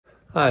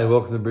Hi,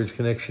 welcome to Bridge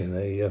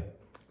Connection.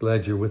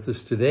 Glad you're with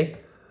us today.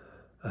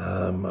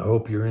 I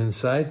hope you're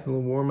inside, a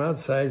little warm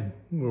outside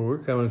where we're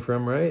coming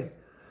from, right?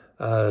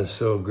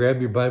 So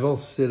grab your Bible,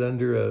 sit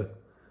under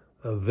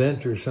a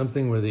vent or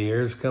something where the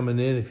air's coming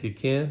in if you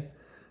can,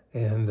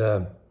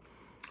 and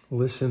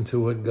listen to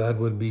what God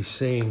would be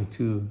saying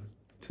to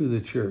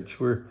the church.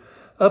 We're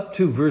up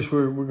to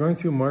we're going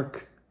through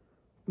Mark,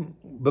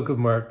 book of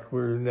Mark.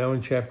 We're now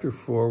in chapter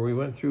 4. We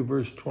went through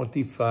verse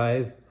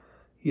 25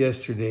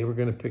 yesterday. We're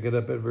going to pick it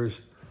up at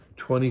verse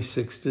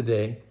 26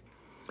 today.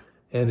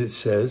 And it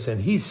says,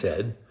 and he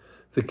said,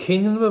 the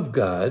kingdom of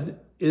God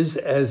is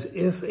as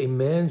if a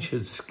man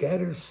should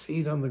scatter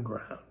seed on the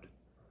ground.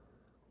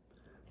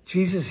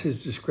 Jesus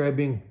is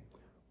describing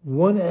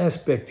one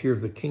aspect here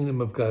of the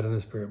kingdom of God in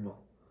this parable.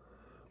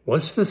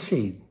 Once the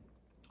seed,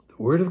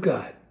 the word of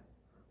God,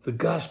 the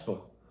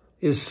gospel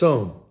is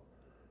sown,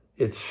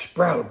 it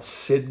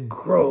sprouts, it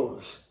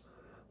grows.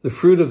 The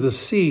fruit of the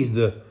seed,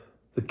 the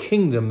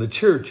kingdom, the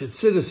church, its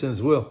citizens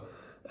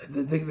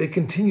they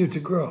continue to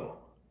grow.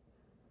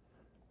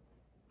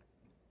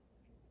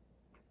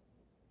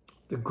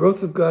 The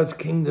growth of God's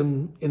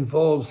kingdom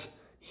involves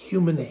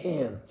human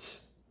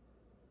hands.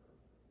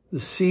 The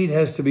seed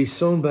has to be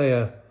sown by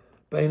an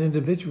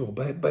individual,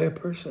 by a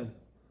person.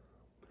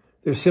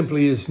 There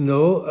simply is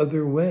no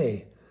other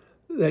way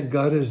that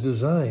God has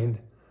designed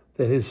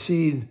that his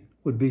seed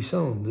would be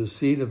sown, the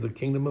seed of the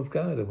kingdom of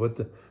God, of what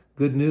the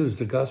good news,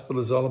 the gospel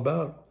is all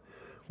about.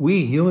 We,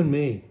 you and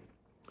me,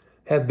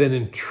 have been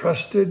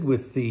entrusted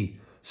with the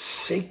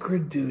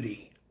sacred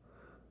duty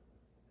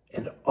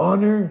and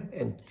honor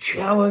and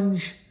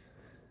challenge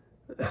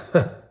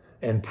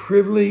and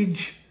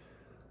privilege,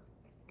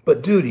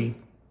 but duty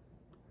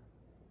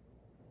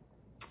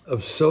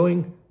of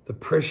sowing the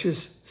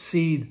precious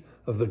seed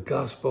of the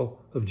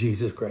gospel of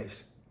Jesus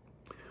Christ.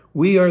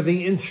 We are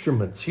the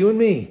instruments, you and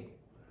me.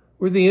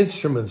 We're the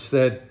instruments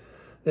that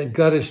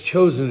God has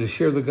chosen to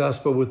share the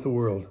gospel with the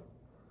world.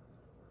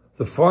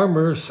 The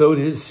farmer sowed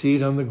his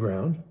seed on the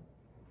ground.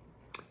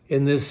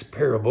 In this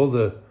parable,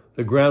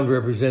 the ground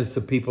represents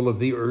the people of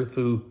the earth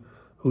who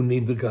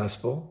need the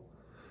gospel.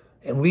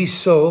 And we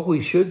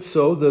should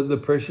sow the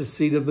precious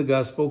seed of the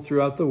gospel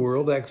throughout the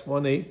world, Acts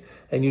 1:8.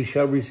 And you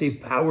shall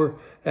receive power.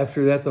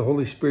 After that, the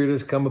Holy Spirit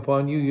has come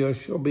upon you. You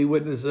shall be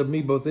witnesses of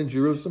me both in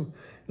Jerusalem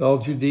and all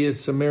Judea,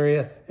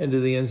 Samaria, and to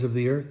the ends of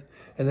the earth.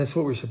 And that's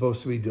what we're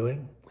supposed to be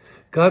doing.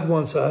 God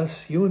wants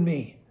us, you and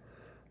me,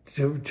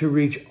 to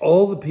reach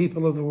all the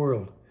people of the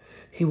world.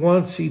 He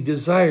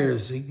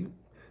desires,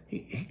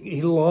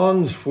 he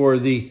longs for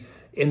the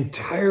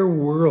entire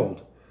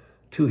world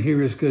to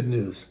hear his good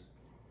news.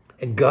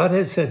 And God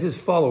has sent his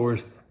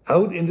followers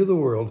out into the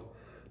world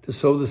to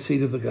sow the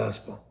seed of the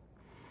gospel.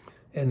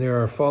 And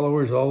there are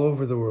followers all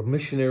over the world,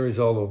 missionaries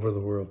all over the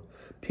world,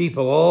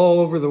 people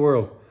all over the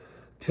world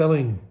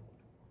telling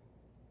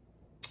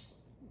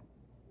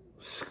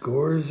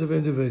scores of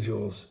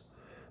individuals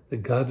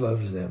that God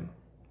loves them.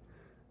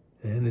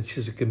 And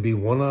it can be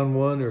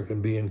one-on-one, or it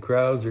can be in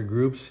crowds or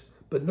groups.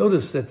 But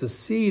notice that the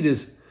seed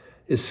is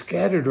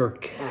scattered or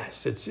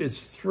cast.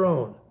 It's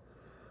thrown.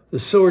 The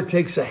sower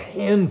takes a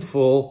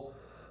handful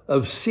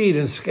of seed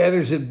and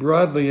scatters it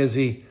broadly as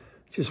he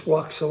just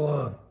walks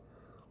along.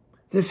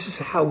 This is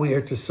how we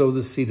are to sow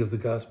the seed of the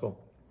gospel.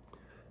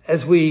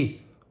 As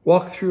we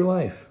walk through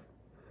life,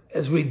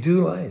 as we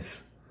do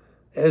life,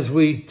 as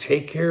we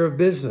take care of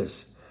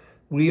business,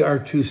 we are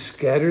to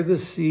scatter the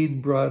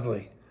seed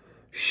broadly,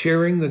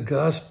 sharing the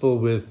gospel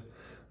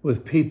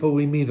with people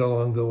we meet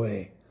along the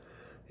way.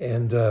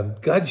 And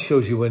God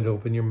shows you when to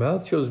open your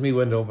mouth, shows me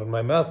when to open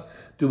my mouth.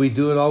 Do we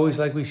do it always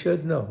like we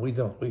should? No, we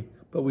don't.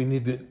 But we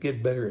need to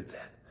get better at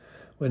that.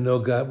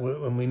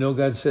 When we know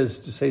God says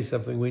to say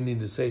something, we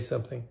need to say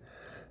something.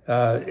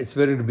 It's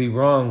better to be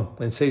wrong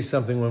and say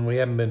something when we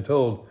haven't been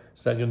told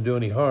it's not going to do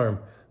any harm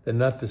than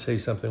not to say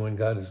something when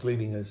God is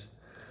leading us.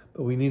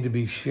 But we need to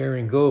be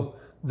sharing. Go,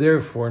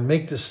 therefore, and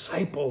make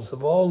disciples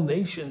of all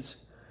nations,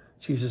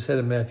 Jesus said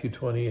in Matthew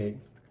 28,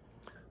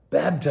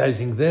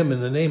 baptizing them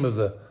in the name of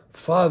the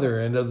Father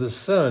and of the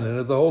Son and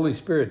of the Holy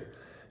Spirit,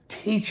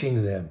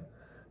 teaching them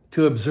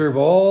to observe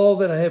all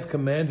that I have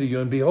commanded you.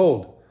 And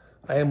behold,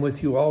 I am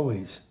with you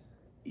always,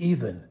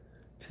 even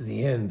to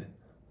the end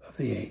of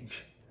the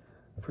age.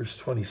 Verse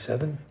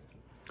 27,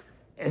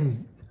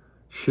 and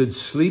should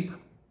sleep,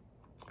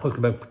 look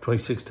about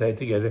 26 tied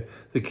together.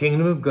 The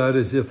kingdom of God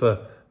is if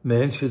a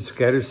man should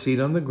scatter seed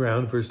on the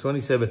ground, verse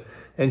 27,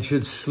 and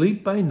should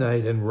sleep by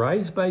night and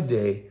rise by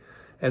day,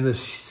 and the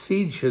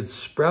seed should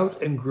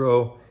sprout and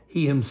grow,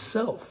 he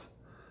himself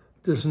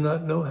does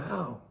not know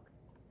how.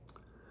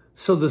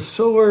 So the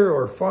sower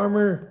or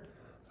farmer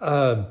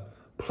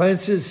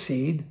plants his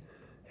seed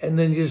and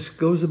then just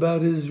goes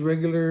about his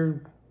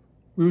regular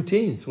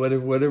routines,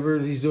 whatever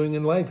he's doing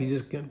in life. He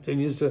just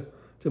continues to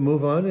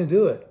move on and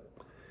do it.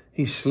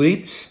 He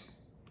sleeps,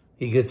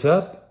 he gets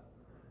up,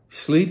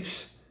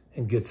 sleeps,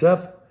 and gets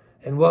up.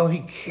 And while he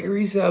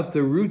carries out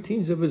the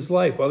routines of his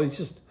life, while he's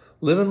just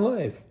living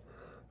life,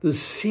 the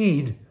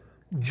seed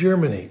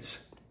germinates.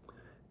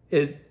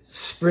 It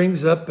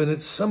springs up, and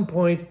at some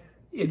point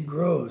it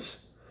grows.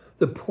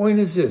 The point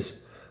is this: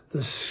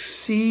 the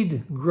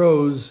seed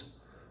grows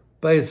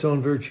by its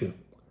own virtue.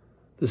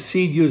 The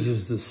seed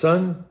uses the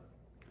sun,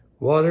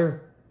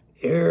 water,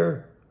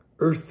 air,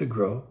 earth to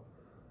grow,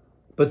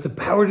 but the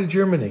power to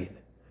germinate,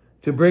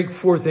 to break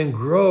forth and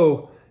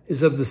grow,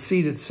 is of the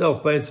seed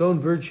itself by its own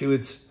virtue.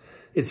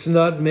 It's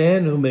not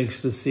man who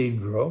makes the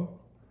seed grow.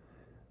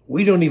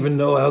 We don't even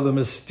know how the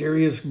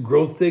mysterious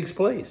growth takes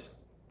place.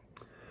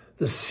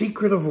 The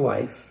secret of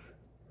life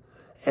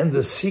and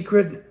the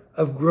secret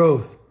of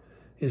growth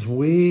is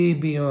way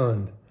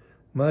beyond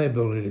my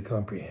ability to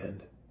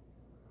comprehend.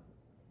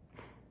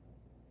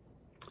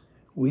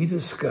 We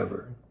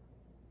discover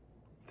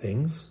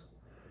things,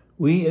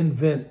 we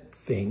invent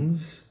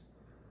things,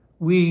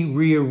 we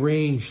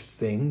rearrange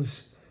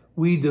things,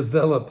 we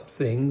develop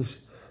things,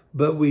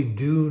 but we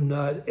do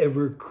not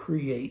ever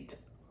create.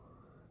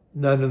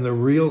 Not in the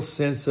real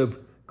sense of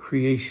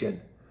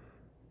creation.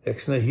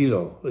 Ex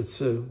nihilo.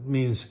 It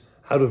means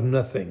out of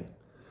nothing.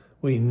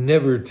 We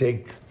never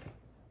take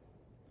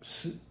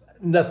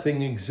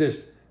nothing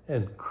exists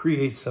and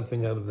create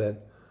something out of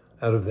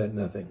that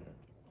nothing.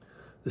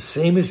 The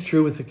same is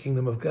true with the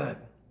kingdom of God.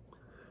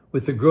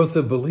 With the growth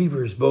of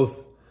believers,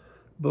 both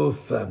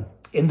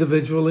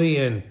individually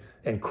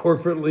and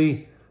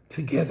corporately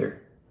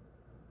together.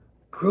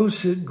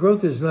 Growth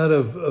is not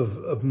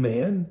of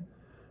man.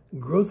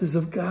 Growth is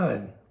of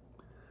God.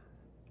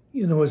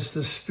 You know, it's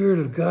the Spirit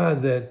of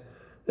God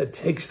that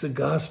takes the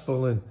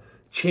gospel and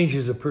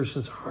changes a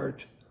person's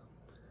heart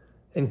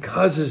and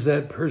causes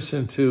that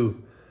person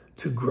to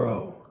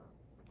grow.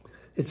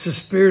 It's the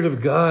Spirit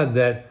of God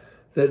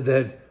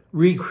that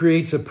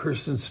recreates a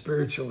person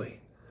spiritually,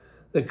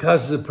 that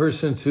causes a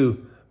person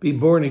to be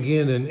born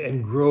again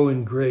and grow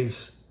in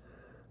grace.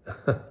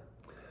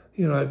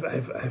 You know,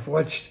 I've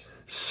watched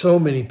so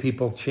many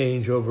people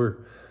change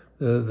over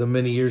the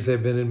many years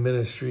I've been in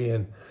ministry,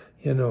 and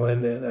you know,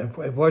 and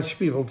I've watched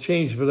people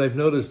change, but I've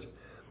noticed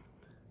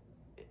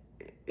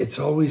it's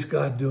always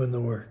God doing the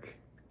work.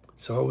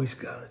 It's always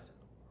God.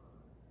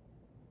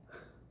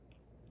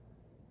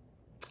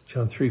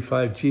 John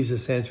 3:5,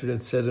 Jesus answered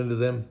and said unto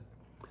them,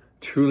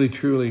 truly,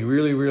 truly,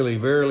 really, really,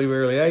 verily,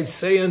 verily, I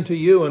say unto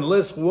you,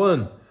 unless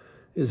one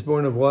is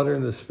born of water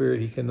and the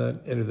Spirit, he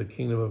cannot enter the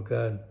kingdom of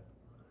God.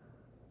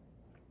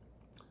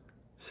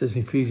 It says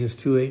in Ephesians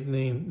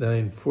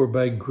 2:8-9, for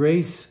by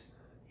grace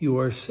you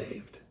are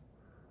saved,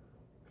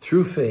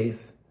 through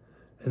faith,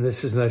 and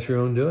this is not your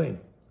own doing.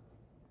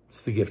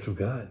 It's the gift of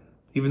God.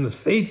 Even the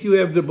faith you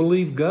have to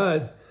believe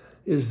God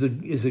is a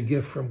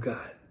gift from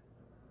God,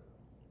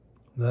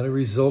 not a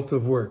result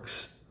of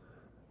works,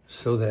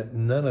 so that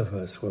none of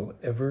us will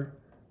ever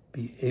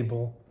be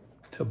able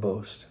to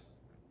boast.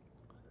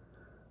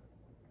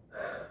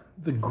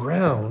 The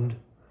ground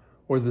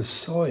or the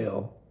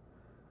soil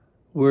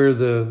where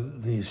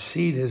the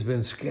seed has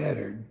been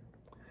scattered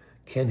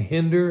can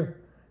hinder,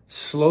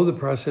 slow the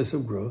process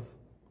of growth.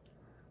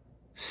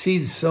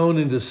 Seed sown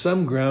into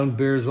some ground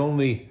bears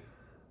only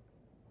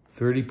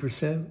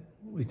 30%.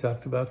 We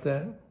talked about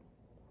that.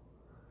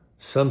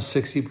 Some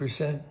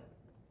 60%.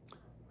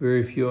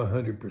 Very few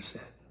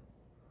 100%.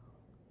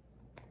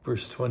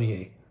 Verse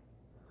 28.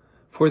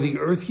 For the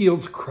earth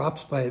yields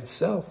crops by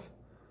itself.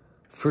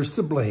 First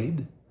the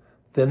blade,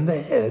 then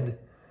the head.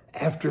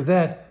 After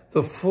that,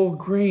 the full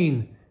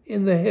grain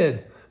in the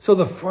head. So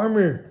the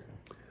farmer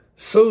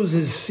sows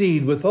his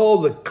seed with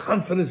all the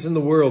confidence in the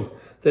world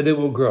that it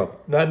will grow.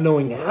 Not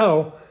knowing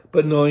how,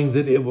 but knowing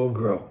that it will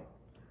grow.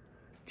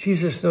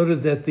 Jesus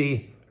noted that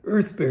the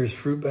earth bears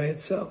fruit by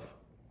itself.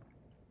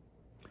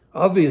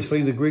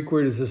 Obviously, the Greek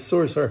word is the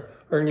source. Our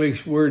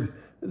English word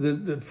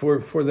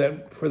for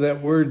that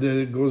word that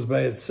it goes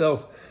by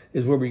itself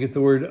is where we get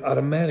the word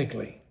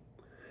automatically.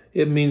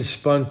 It means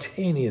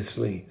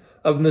spontaneously,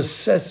 of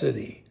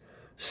necessity,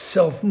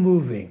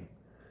 self-moving.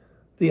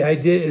 The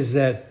idea is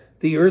that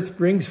the earth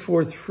brings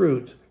forth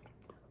fruit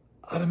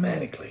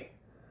automatically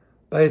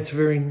by its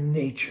very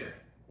nature.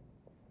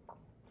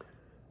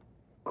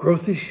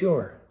 Growth is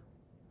sure.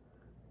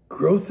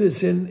 Growth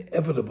is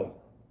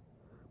inevitable,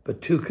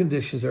 but two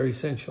conditions are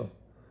essential.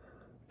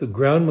 The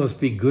ground must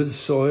be good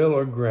soil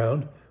or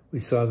ground. We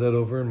saw that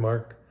over in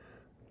Mark,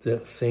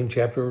 the same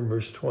chapter in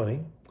verse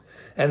 20.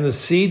 And the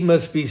seed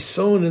must be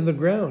sown in the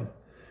ground.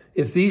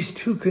 If these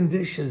two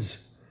conditions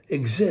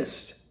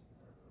exist,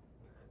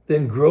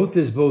 then growth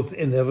is both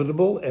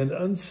inevitable and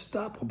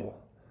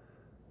unstoppable.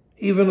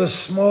 Even a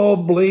small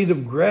blade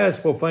of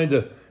grass will find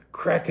a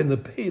crack in the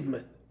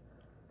pavement.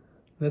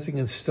 Nothing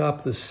can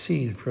stop the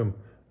seed from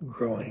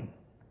growing.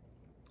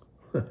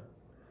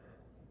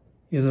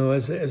 You know,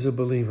 as a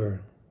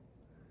believer,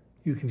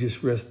 you can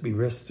just be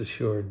rest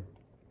assured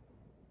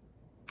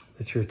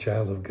that you're a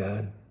child of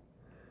God,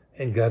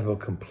 and God will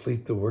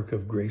complete the work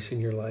of grace in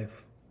your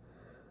life.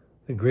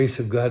 The grace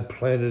of God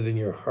planted in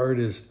your heart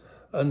is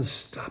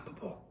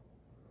unstoppable.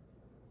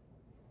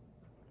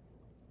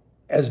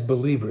 As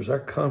believers, our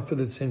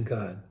confidence in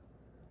God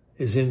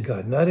is in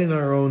God, not in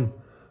our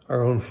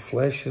own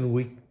flesh and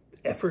weak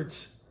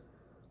efforts.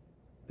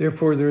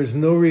 Therefore, there is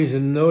no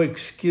reason, no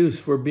excuse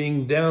for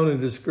being down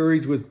and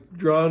discouraged,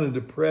 withdrawn and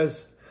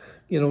depressed.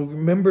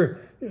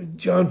 Remember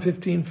John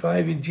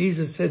 15:5,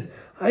 Jesus said,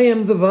 I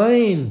am the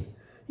vine,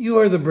 you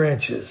are the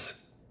branches.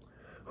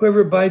 Whoever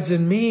abides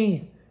in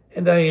me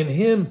and I in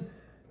him,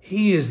 it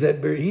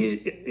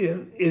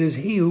is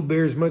he who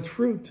bears much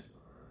fruit.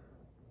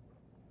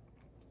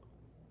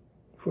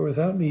 For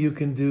without me, you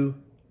can do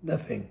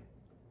nothing.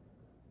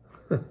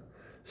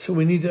 So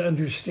we need to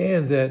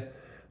understand that,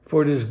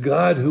 for it is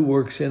God who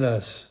works in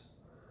us,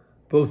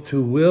 both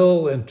to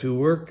will and to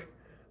work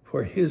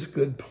for his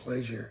good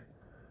pleasure.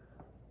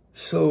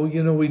 So,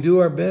 we do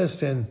our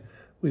best and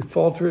we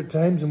falter at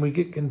times and we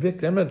get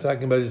convicted. I'm not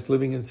talking about just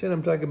living in sin.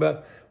 I'm talking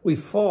about we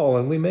fall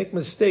and we make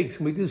mistakes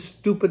and we do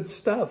stupid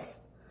stuff.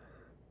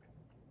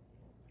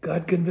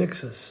 God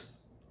convicts us.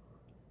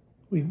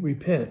 We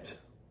repent.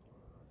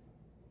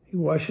 He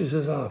washes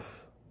us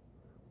off.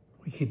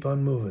 We keep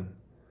on moving.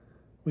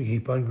 We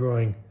keep on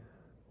growing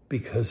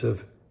because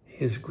of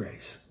his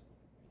grace.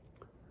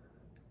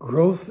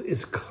 Growth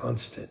is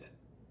constant,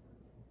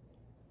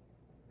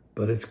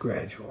 but it's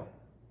gradual.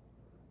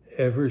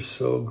 Ever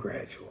so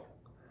gradual.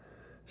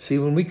 See,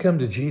 when we come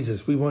to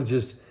Jesus, we want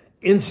just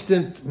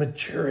instant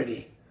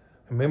maturity.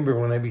 I remember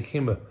when I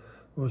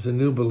was a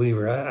new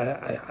believer,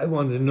 I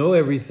wanted to know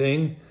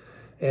everything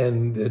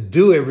and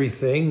do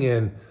everything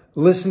and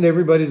listen to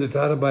everybody that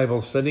taught a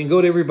Bible study and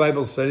go to every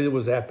Bible study that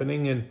was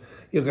happening. And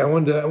I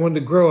wanted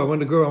to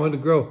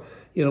grow.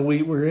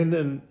 We're in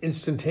an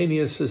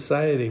instantaneous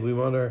society. We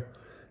want our,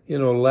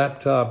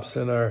 laptops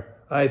and our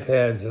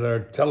iPads and our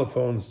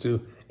telephones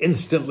to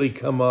instantly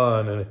come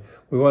on. And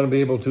we want to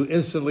be able to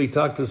instantly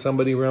talk to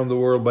somebody around the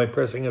world by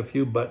pressing a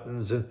few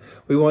buttons. And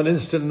we want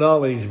instant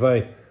knowledge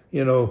by,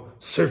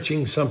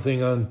 searching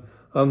something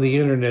on the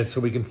internet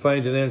so we can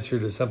find an answer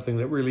to something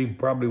that really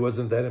probably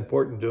wasn't that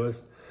important to us.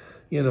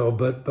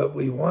 But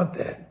we want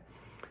that.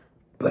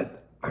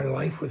 But our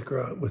life with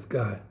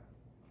God,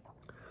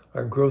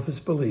 our growth as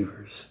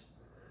believers,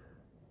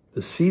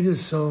 the seed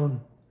is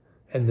sown,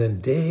 and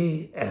then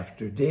day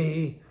after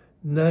day,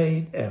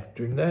 night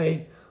after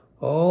night,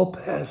 all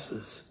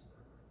passes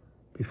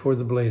before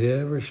the blade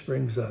ever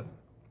springs up.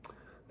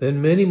 Then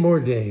many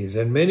more days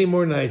and many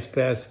more nights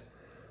pass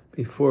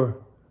before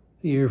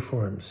the ear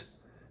forms.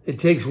 It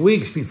takes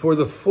weeks before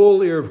the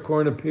full ear of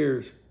corn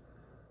appears.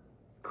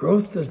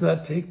 Growth does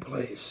not take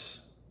place.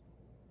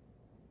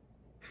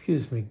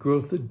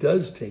 Growth that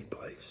does take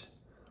place.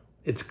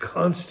 It's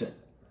constant,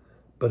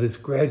 but it's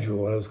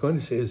gradual. What I was going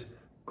to say is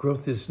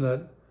growth is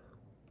not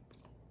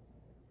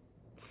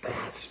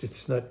fast.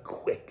 It's not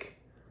quick.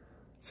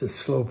 It's a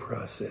slow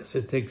process.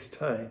 It takes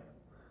time.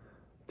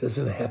 It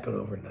doesn't happen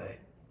overnight.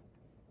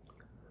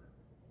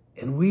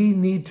 And we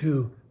need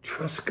to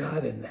trust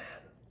God in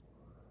that.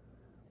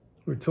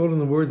 We're told in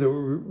the Word that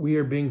we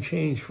are being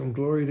changed from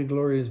glory to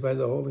glory as by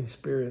the Holy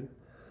Spirit.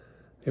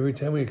 Every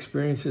time we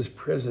experience his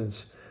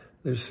presence,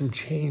 there's some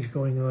change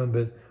going on,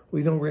 but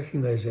we don't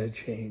recognize that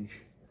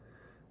change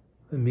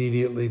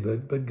immediately,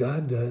 but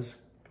God does.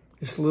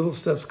 Just little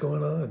stuff's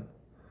going on.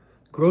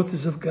 Growth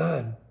is of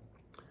God,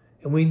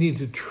 and we need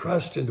to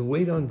trust and to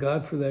wait on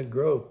God for that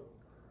growth.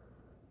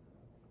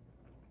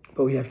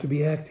 But we have to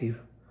be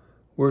active,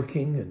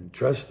 working and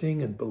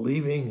trusting and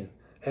believing and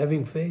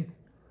having faith.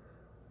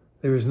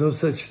 There is no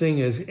such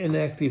thing as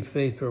inactive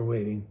faith or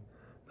waiting,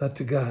 not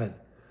to God.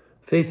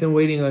 Faith and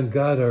waiting on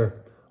God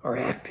are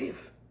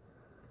active.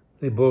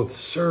 They both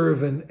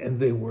serve and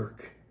they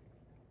work.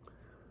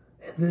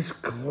 And this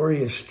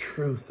glorious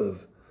truth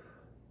of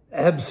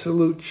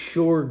absolute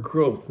sure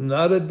growth,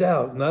 not a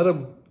doubt, not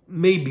a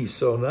maybe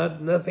so,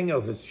 nothing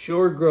else. It's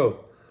sure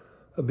growth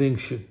of being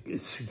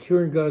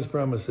secure in God's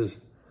promises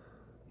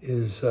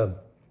is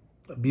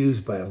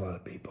abused by a lot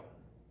of people.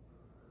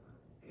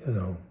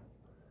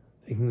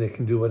 Thinking they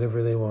can do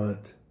whatever they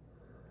want.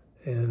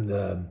 And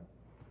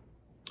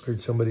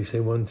heard somebody say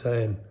one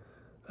time,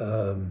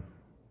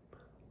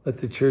 let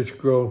the church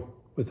grow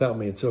without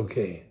me, it's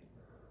okay.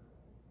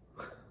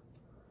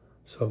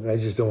 So I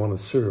just don't want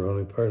to serve. I want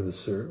to be part of the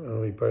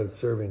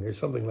serving or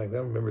something like that. I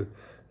don't remember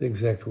the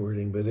exact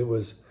wording, but it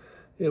was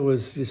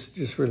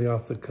just really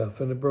off the cuff,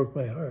 and it broke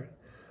my heart.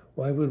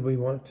 Why would we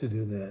want to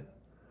do that?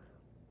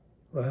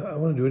 Well, I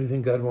want to do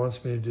anything God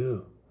wants me to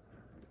do.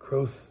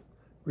 Growth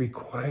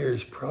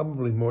requires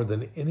probably more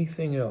than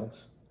anything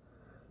else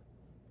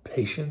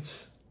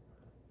patience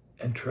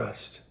and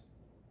trust.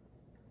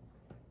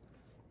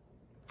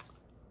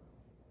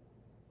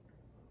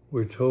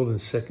 We're told in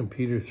 2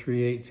 Peter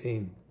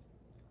 3:18,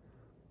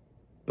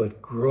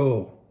 but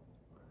grow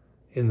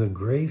in the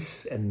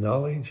grace and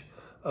knowledge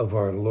of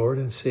our Lord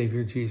and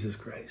Savior Jesus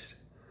Christ.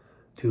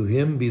 To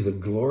him be the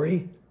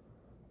glory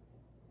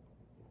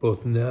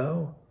both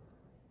now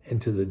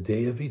and to the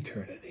day of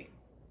eternity.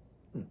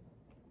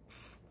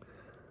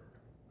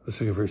 Let's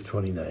look at verse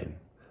 29.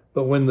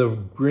 But when the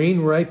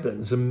grain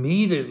ripens,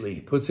 immediately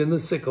puts in the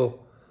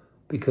sickle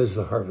because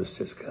the harvest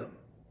has come.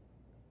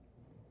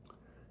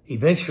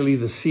 Eventually,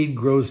 the seed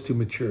grows to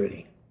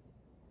maturity.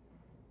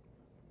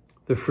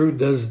 The fruit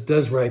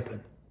does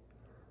ripen.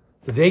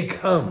 The day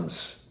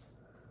comes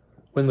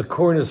when the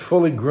corn is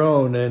fully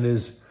grown and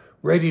is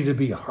ready to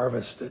be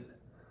harvested.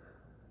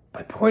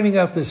 By pointing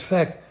out this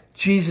fact,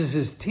 Jesus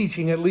is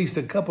teaching at least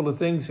a couple of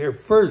things here.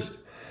 First,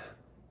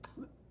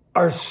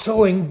 our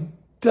sowing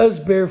does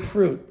bear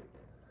fruit.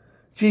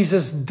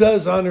 Jesus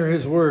does honor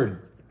his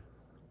word,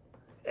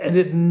 and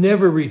it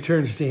never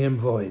returns to him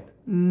void.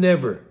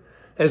 Never.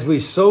 As we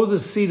sow the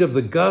seed of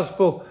the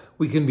gospel,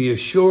 we can be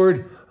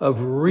assured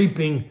of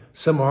reaping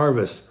some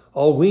harvest.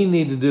 All we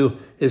need to do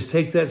is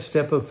take that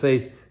step of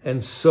faith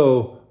and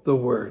sow the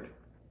word.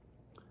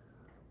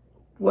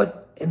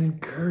 What an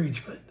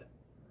encouragement.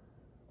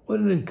 What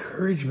an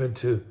encouragement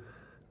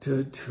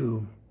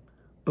to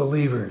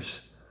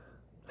believers.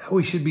 How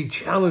we should be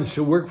challenged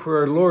to work for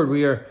our Lord.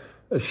 We are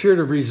assured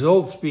of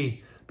results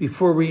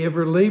before we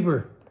ever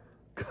labor.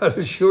 God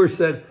assures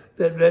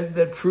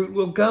that fruit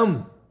will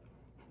come.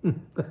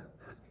 And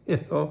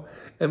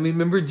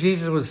remember,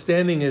 Jesus was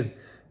standing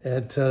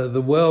at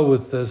the well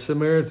with the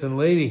Samaritan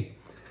lady,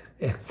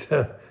 and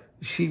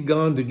she'd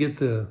gone to get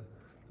the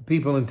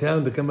people in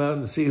town to come out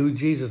and see who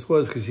Jesus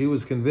was, because she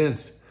was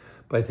convinced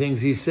by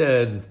things he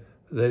said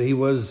that he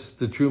was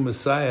the true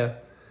Messiah.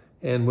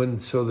 And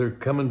so they're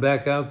coming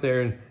back out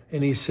there,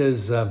 and he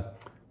says,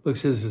 looks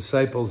at his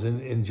disciples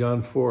in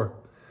John 4,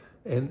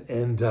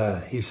 and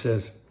he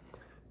says,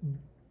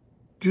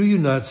 "Do you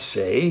not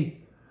say,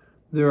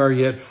 there are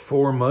yet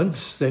 4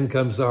 months, then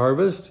comes the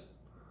harvest?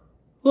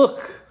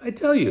 Look, I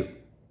tell you,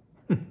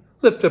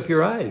 lift up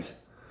your eyes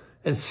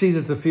and see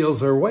that the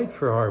fields are white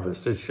for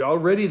harvest. It's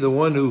already the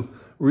one who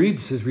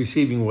reaps is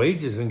receiving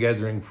wages and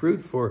gathering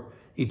fruit for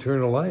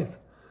eternal life,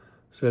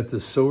 so that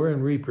the sower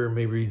and reaper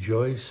may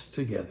rejoice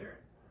together."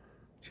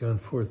 John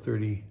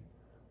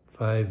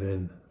 4:35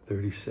 and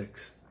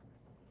 36.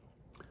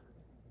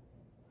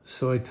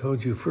 So I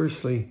told you,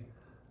 firstly,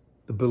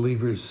 the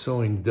believer's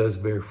sowing does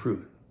bear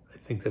fruit. I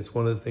think that's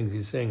one of the things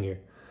he's saying here.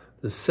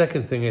 The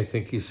second thing I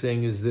think he's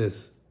saying is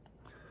this,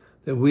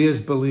 that we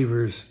as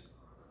believers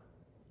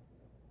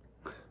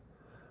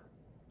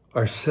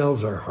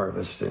ourselves are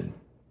harvested.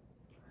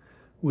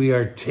 We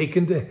are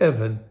taken to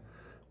heaven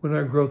when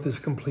our growth is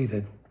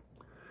completed,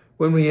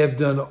 when we have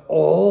done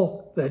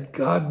all that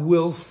God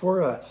wills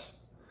for us,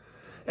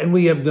 and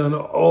we have done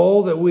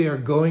all that we are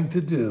going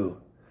to do.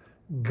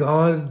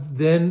 God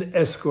then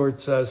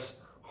escorts us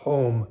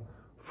home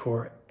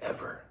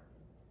forever.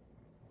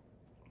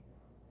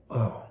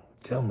 Oh,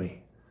 tell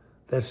me,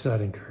 that's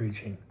not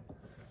encouraging.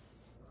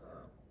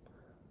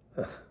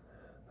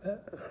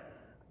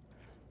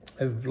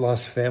 I've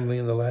lost family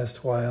in the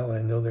last while.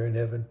 I know they're in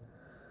heaven.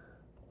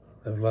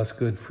 I've lost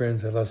good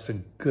friends. I lost a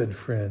good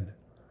friend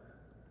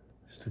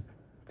just a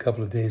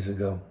couple of days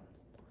ago.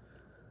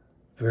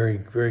 Very,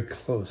 very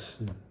close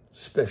and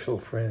special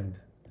friend.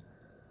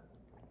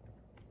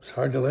 It's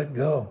hard to let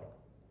go.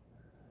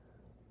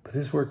 But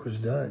his work was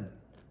done.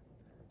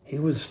 He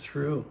was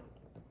through.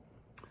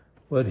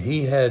 What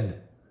he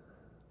had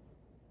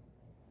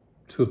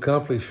to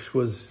accomplish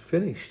was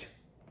finished.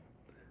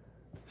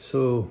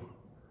 So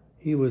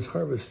he was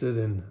harvested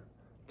and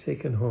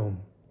taken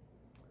home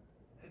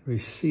and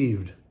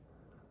received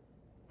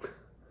a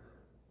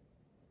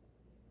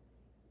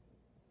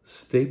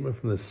statement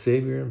from the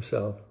Savior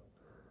himself.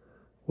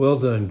 "Well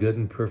done, good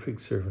and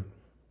perfect servant.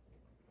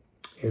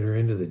 Enter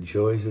into the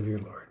joys of your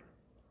Lord.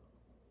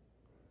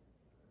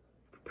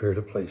 Prepared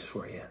a place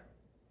for you."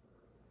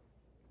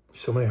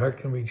 So my heart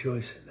can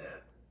rejoice in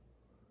that.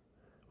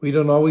 We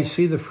don't always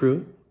see the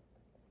fruit.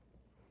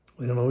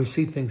 We don't always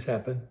see things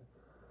happen.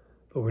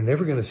 But we're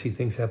never going to see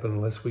things happen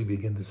unless we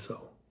begin to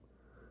sow.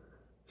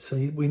 So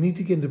we need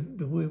to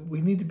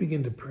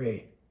begin to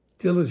pray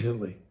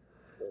diligently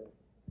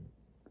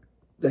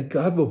that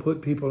God will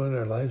put people in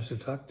our lives to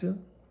talk to.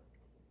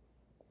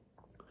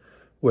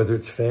 Whether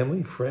it's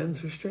family,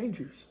 friends, or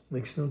strangers,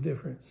 makes no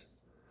difference.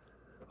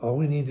 All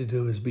we need to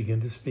do is begin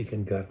to speak,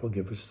 and God will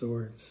give us the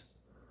words.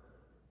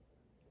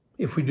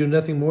 If we do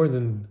nothing more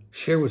than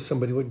share with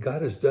somebody what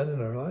God has done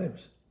in our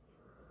lives.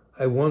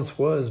 I once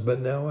was, but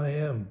now I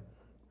am.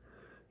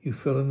 You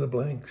fill in the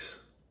blanks.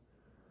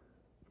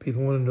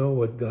 People want to know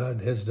what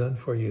God has done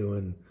for you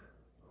and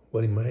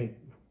what he might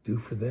do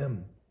for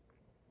them.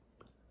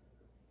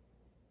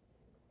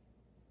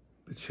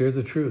 But share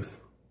the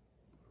truth.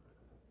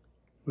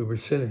 We were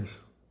sinners.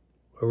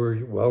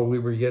 While we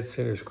were yet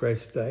sinners,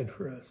 Christ died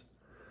for us.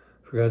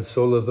 For God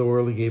so loved the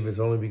world, he gave his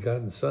only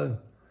begotten Son,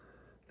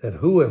 that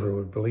whoever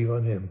would believe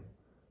on him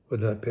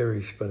would not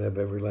perish but have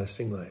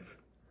everlasting life.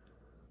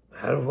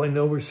 How do I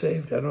know we're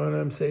saved? How do I know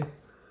I'm saved?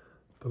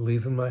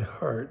 Believe in my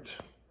heart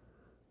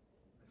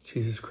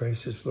Jesus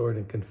Christ is Lord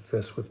and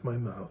confess with my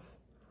mouth.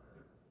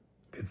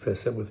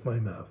 Confess that with my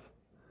mouth.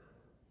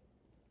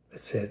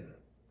 That's it.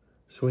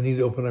 So we need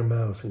to open our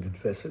mouths and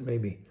confess it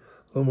maybe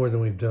a little more than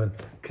we've done,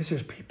 because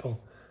there's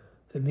people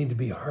that need to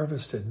be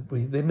harvested.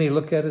 They may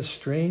look at us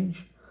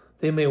strange.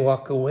 They may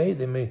walk away.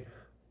 They may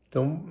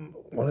don't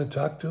want to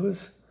talk to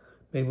us.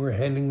 Maybe we're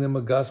handing them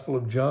a Gospel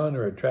of John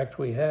or a tract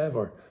we have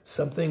or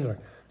something, or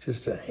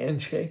just a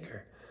handshake,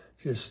 or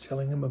just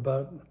telling them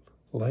about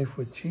life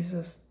with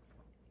Jesus.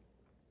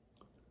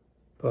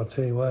 But I'll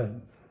tell you what,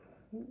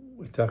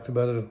 we talked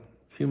about it a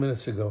few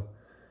minutes ago.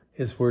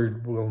 His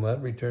word will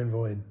not return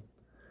void.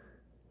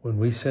 When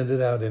we send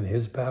it out in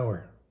his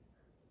power,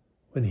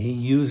 when he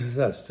uses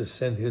us to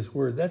send his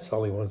word, that's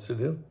all he wants to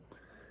do.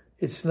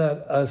 It's not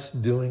us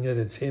doing it,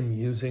 it's him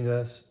using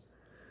us.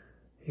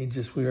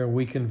 We are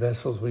weakened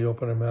vessels. We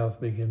open our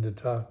mouth, begin to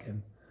talk,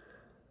 and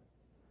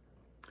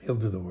he'll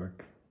do the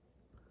work.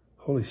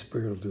 Holy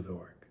Spirit will do the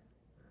work.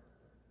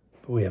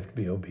 But we have to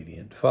be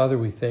obedient. Father,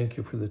 we thank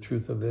you for the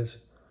truth of this.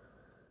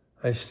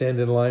 I stand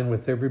in line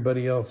with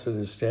everybody else that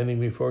is standing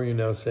before you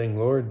now saying,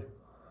 Lord,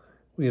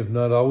 we have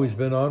not always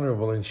been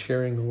honorable in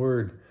sharing the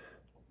word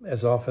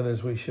as often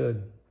as we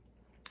should,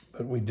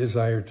 but we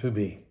desire to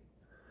be.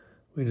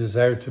 We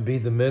desire to be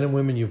the men and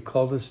women you've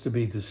called us to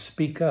be, to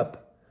speak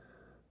up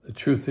the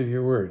truth of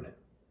your word.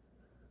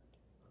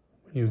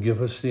 When you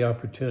give us the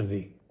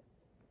opportunity,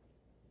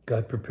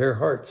 God, prepare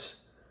hearts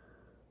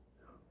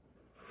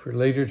for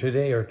later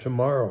today or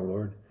tomorrow,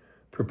 Lord.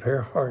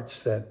 Prepare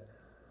hearts that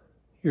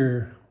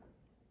you're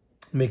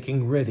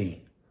making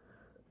ready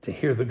to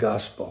hear the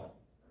gospel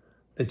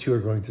that you are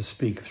going to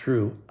speak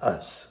through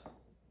us.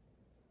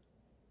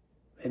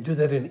 And do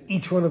that in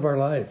each one of our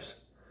lives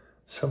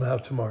somehow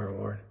tomorrow,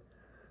 Lord,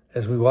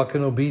 as we walk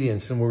in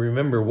obedience and we'll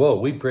remember, whoa,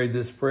 we prayed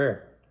this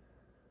prayer,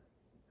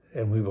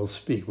 and we will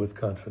speak with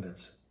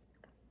confidence.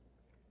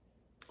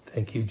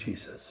 Thank you,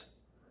 Jesus.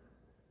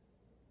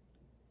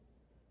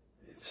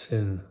 It's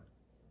in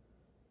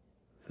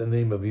the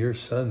name of your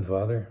Son,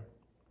 Father,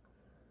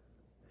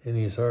 and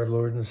he's our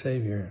Lord and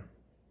Savior,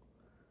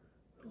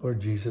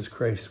 Lord Jesus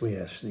Christ, we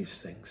ask these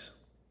things.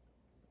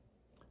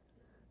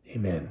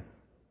 Amen.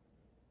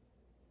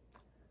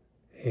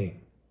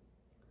 Hey,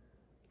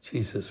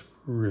 Jesus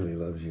really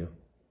loves you.